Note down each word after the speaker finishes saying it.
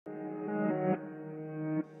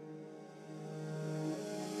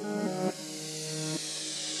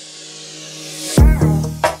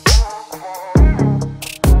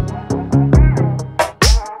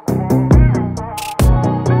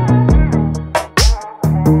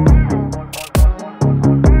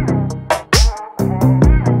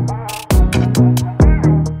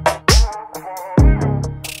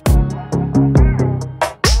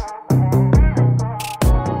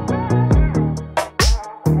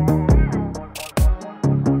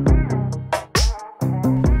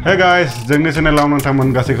Hey guys, जोंनि चेनेलाव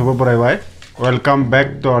नोंथांमोन गासैखौबो बरायबाय। Welcome back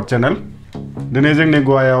to our channel. दिनै जोंनि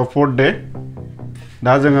गवायाव 4th day।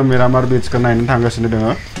 दा जोङो मिरामार बीचखौ नायनो थांगासिनो दङ।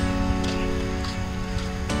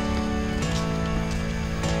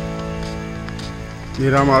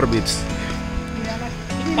 मिरामार बीच।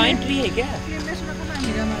 पाइन ट्री है क्या?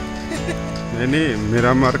 नहीं,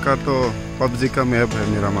 मिरामार का तो पबजी का मैप है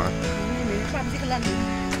मिरामार।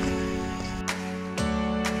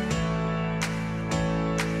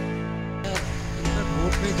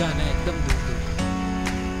 बोट में जाना है एकदम दूर दूर।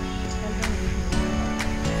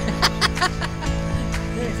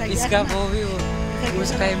 इसका वो भी उस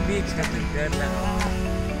टाइम भी डर लगा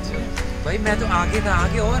भाई। मैं तो आगे था,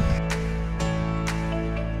 आगे और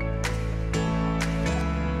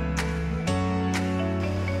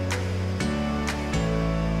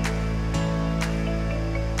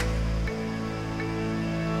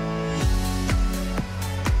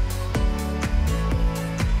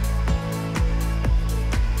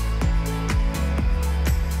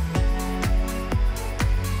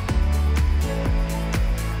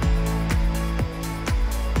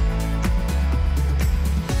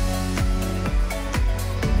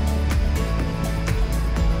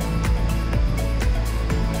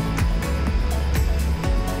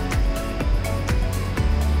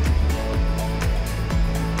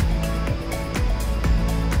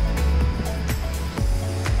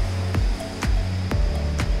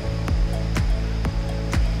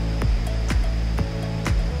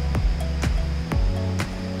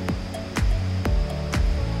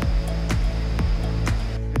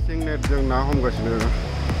जों ना हमगासिनो दङ।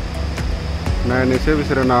 नायनोसै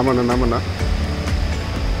बिसोरो ना मोनो ना मोना।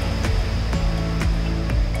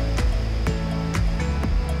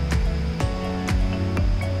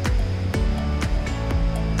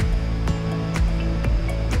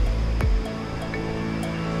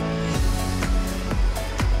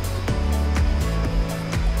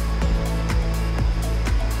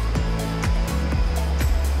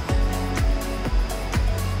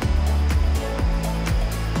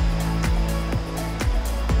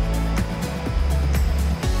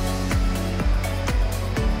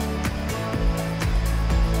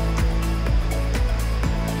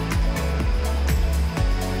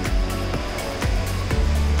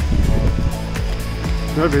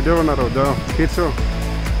 मैं वीडियो बना रहा हूँ, जाओ खींचो।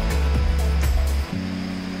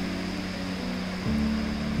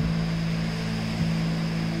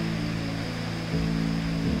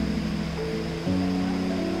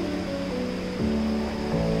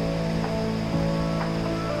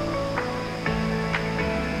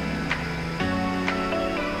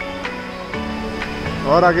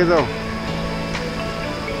 और आगे जाओ।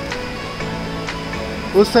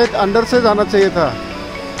 उस साइड अंदर से जाना चाहिए था।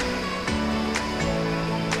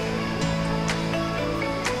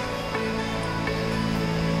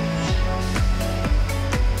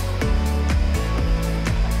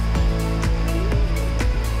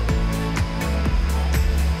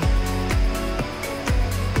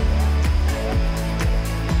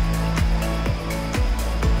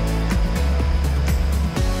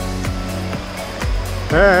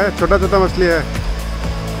 है छोटा छोटा मछली है।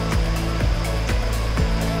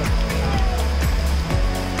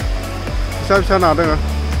 सब ना देगा।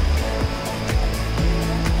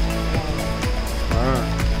 हाँ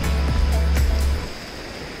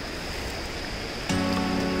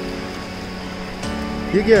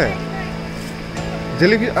ये क्या है?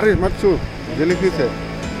 जेलीफिश। अरे मत छू, जेलीफिश है।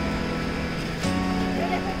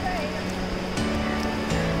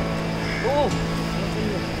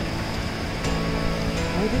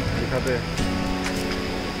 दिखाते हैं।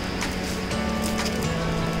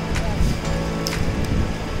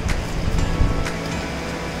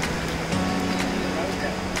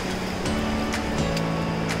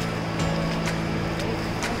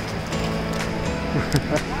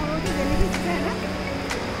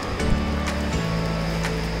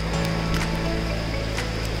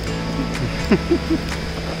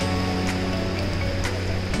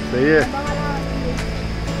 सही है।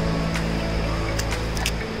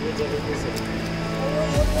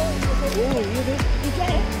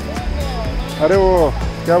 अरे वो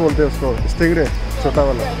क्या बोलते हैं उसको, स्टिंगरे, छोटा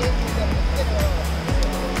वाला।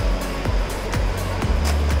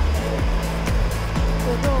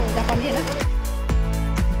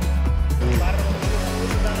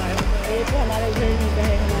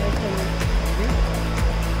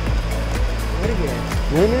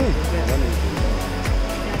 नहीं नहीं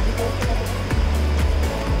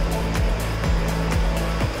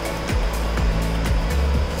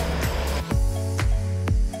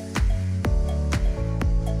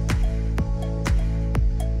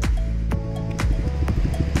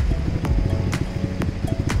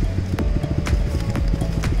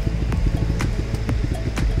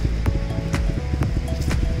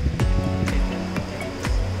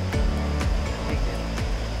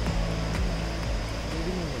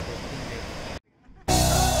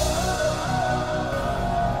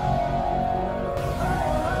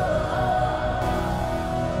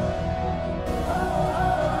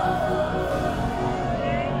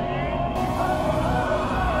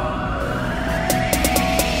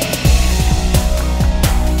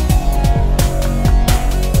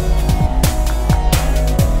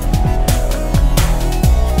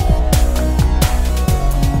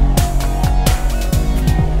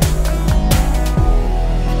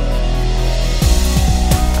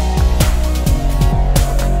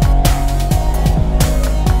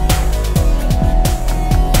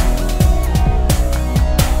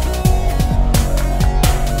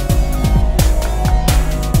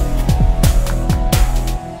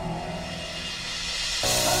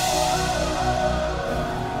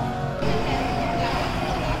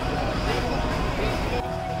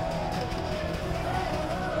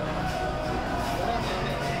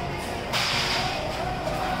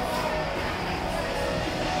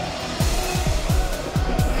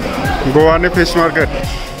Goa fish market.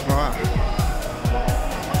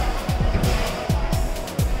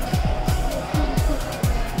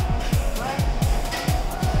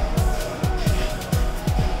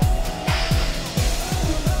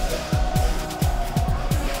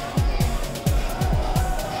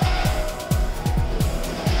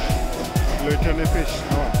 Loitane fish.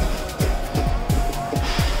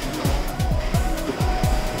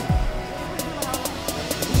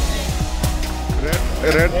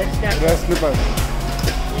 Red slipper.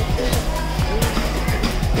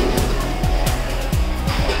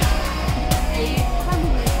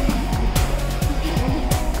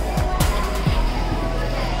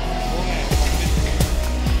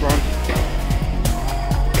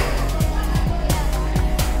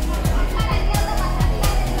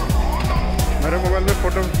 मेरे मोबाइल में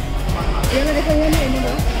फोटो ये मैंने देखा ये नहीं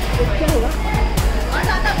क्या होगा और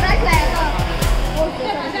साथ ब्रश लाएगा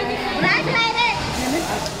ब्रश लाएगा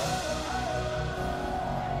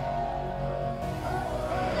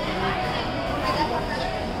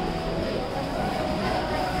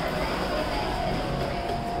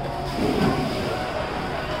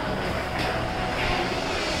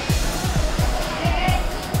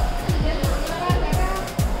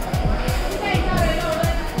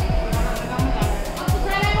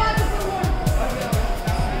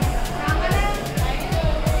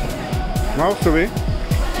Mouse to be.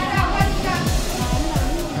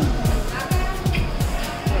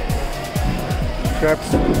 Crabs.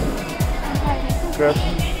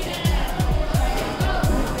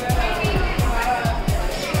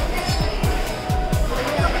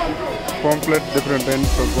 Pomfret, different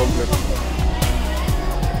ends of pomfret.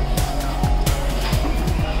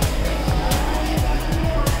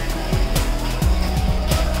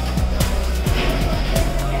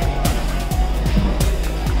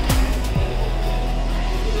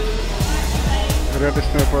 Red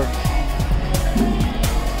snapper.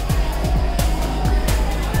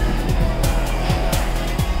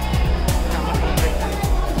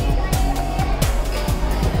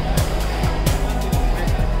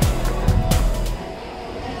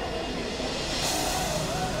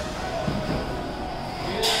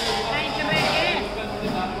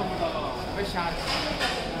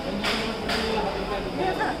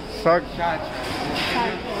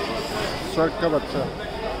 Shark का बच्चा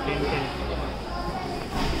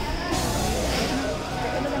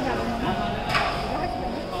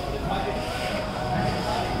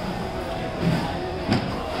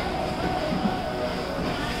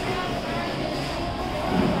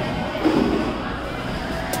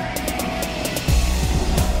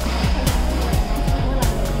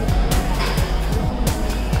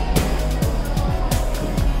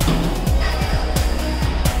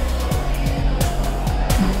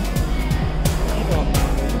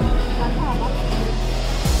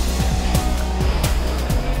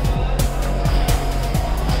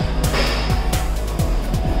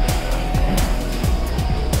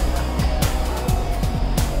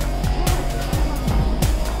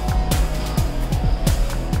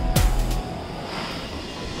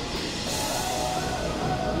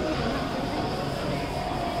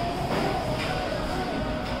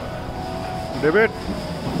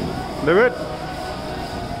David.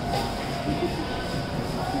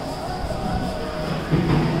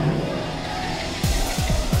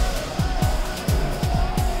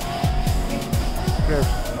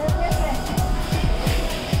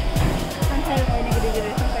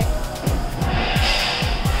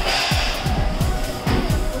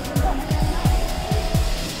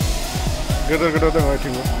 Gedor-gedor dah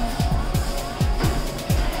waiting.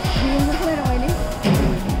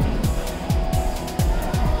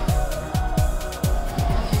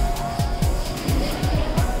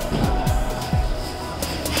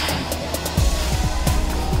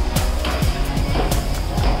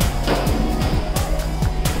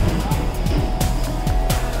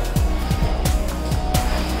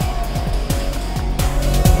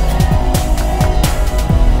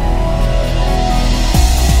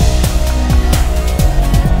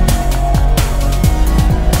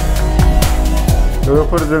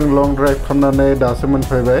 लोगोफोर जों लं ड्राइव खालामनानै दासो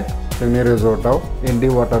मोनफैबाय जोंनि रिजर्टआव इंडी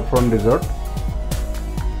वाटर फ्रंट रिजॉर्ट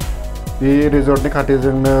बे रिजॉर्टनि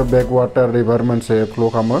खाथिजोंनो बैक वाटर रिवर मोनसे फ्लो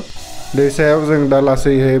खालामो दैसायाव जों दा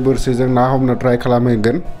लासैयै बोरसिजों ना हमनो ट्राइ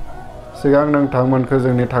खालामहैगोन सिगां नोंथांमोनखौ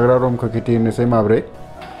जोंनि थाग्रा रुमखौ खिथिनोसै माब्रै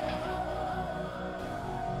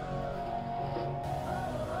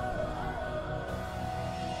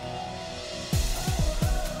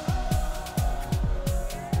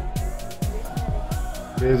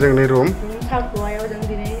बे जोंनि रुम South Goa जों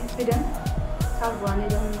दिनै फैदों South Goa नि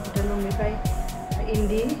जों हटेल रुमनिफ्राय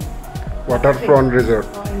इंडी Water Front Resort.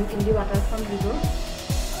 Indy Water Front Resort.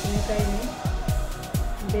 बेनिफ्राय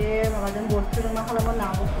बे माबाजों बोटफोरजों मा खालामो ना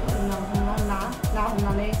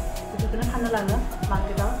हमनानै बेफोरखौनो फाननो लाङो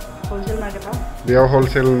मार्केटाव हलसेल मार्केटाव बेयाव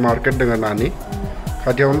हलसेल मार्केट दङ नानि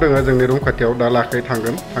खाथियावनो दङ जोंनि रुम खाथियाव दा लाखै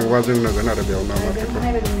थांगोन थांबा जों नुगोन आरो बेयाव ना मार्केटखौ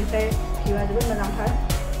बेनिफ्राय भिउआ जोबोद मोजांथार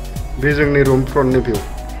बे जोंनि रुम फ्रन्टनि भिउ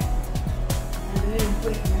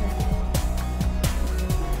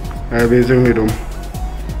बे जोंनि रुम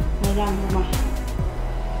मोजां रुमा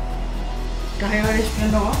गाहायाव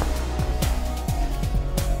रेस्टुरेन्ट दङ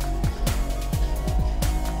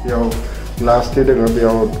बेयाव ग्लासनि दङ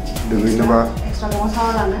बेयाव दुगैनोबा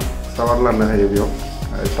सावार लानो हायो बेयाव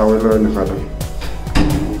सावार लानो हादों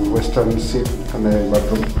वेस्टार्न सीट थानाय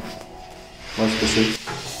बाथरुम वास बेसिन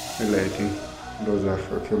लाइटिं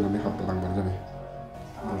दरजाखौ खेवनानै हाबलांबानो जाबाय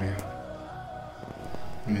बरिया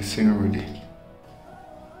सिङाव बिदि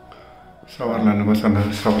सावार लानोबा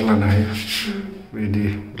सावार लानो हायो बिदि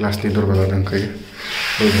ग्लासनि दरवाजा दंखायो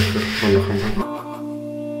दरजाखौ बन्द खालामबा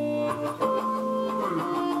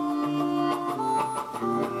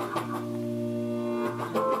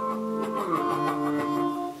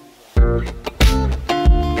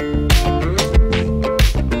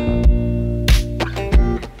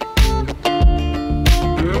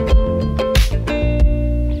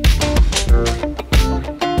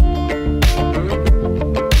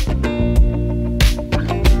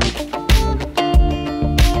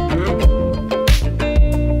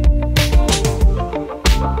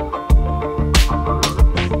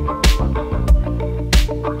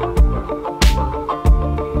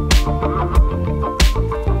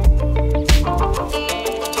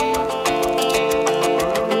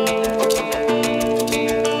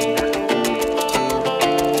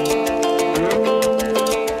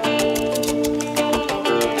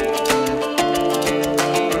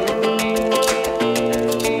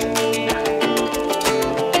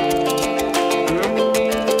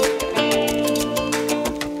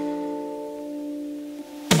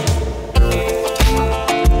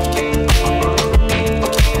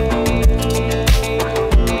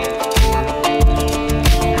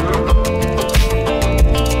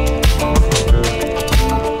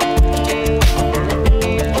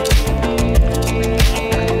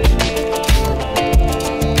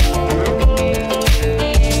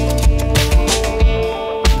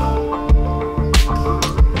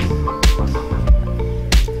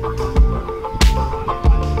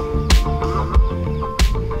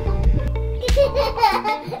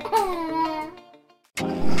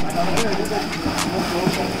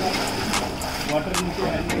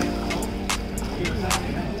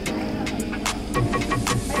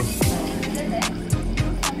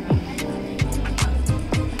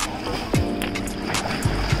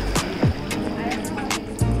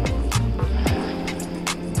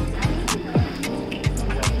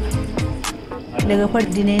लोगोफोर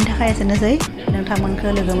दिनैनि थाखाय एसेनोसै नोंथांमोनखौ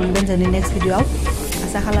लोगो मोनगोन जोंनि नेक्स्ट भिडिअआव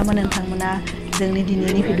आसा खालामो नोंथांमोना जोंनि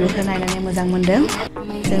दिनैनि भिडिअखौ नायनानै मोजां मोनदों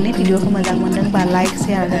जोंनि भिडिअखौ मोजां मोनदोंबा लाइक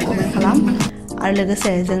शेयार आरो कमेन्ट खालाम आरो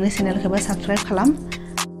लोगोसे जोंनि चेनेलखौबो साबस्क्राइब खालाम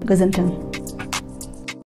गोजोन्थों।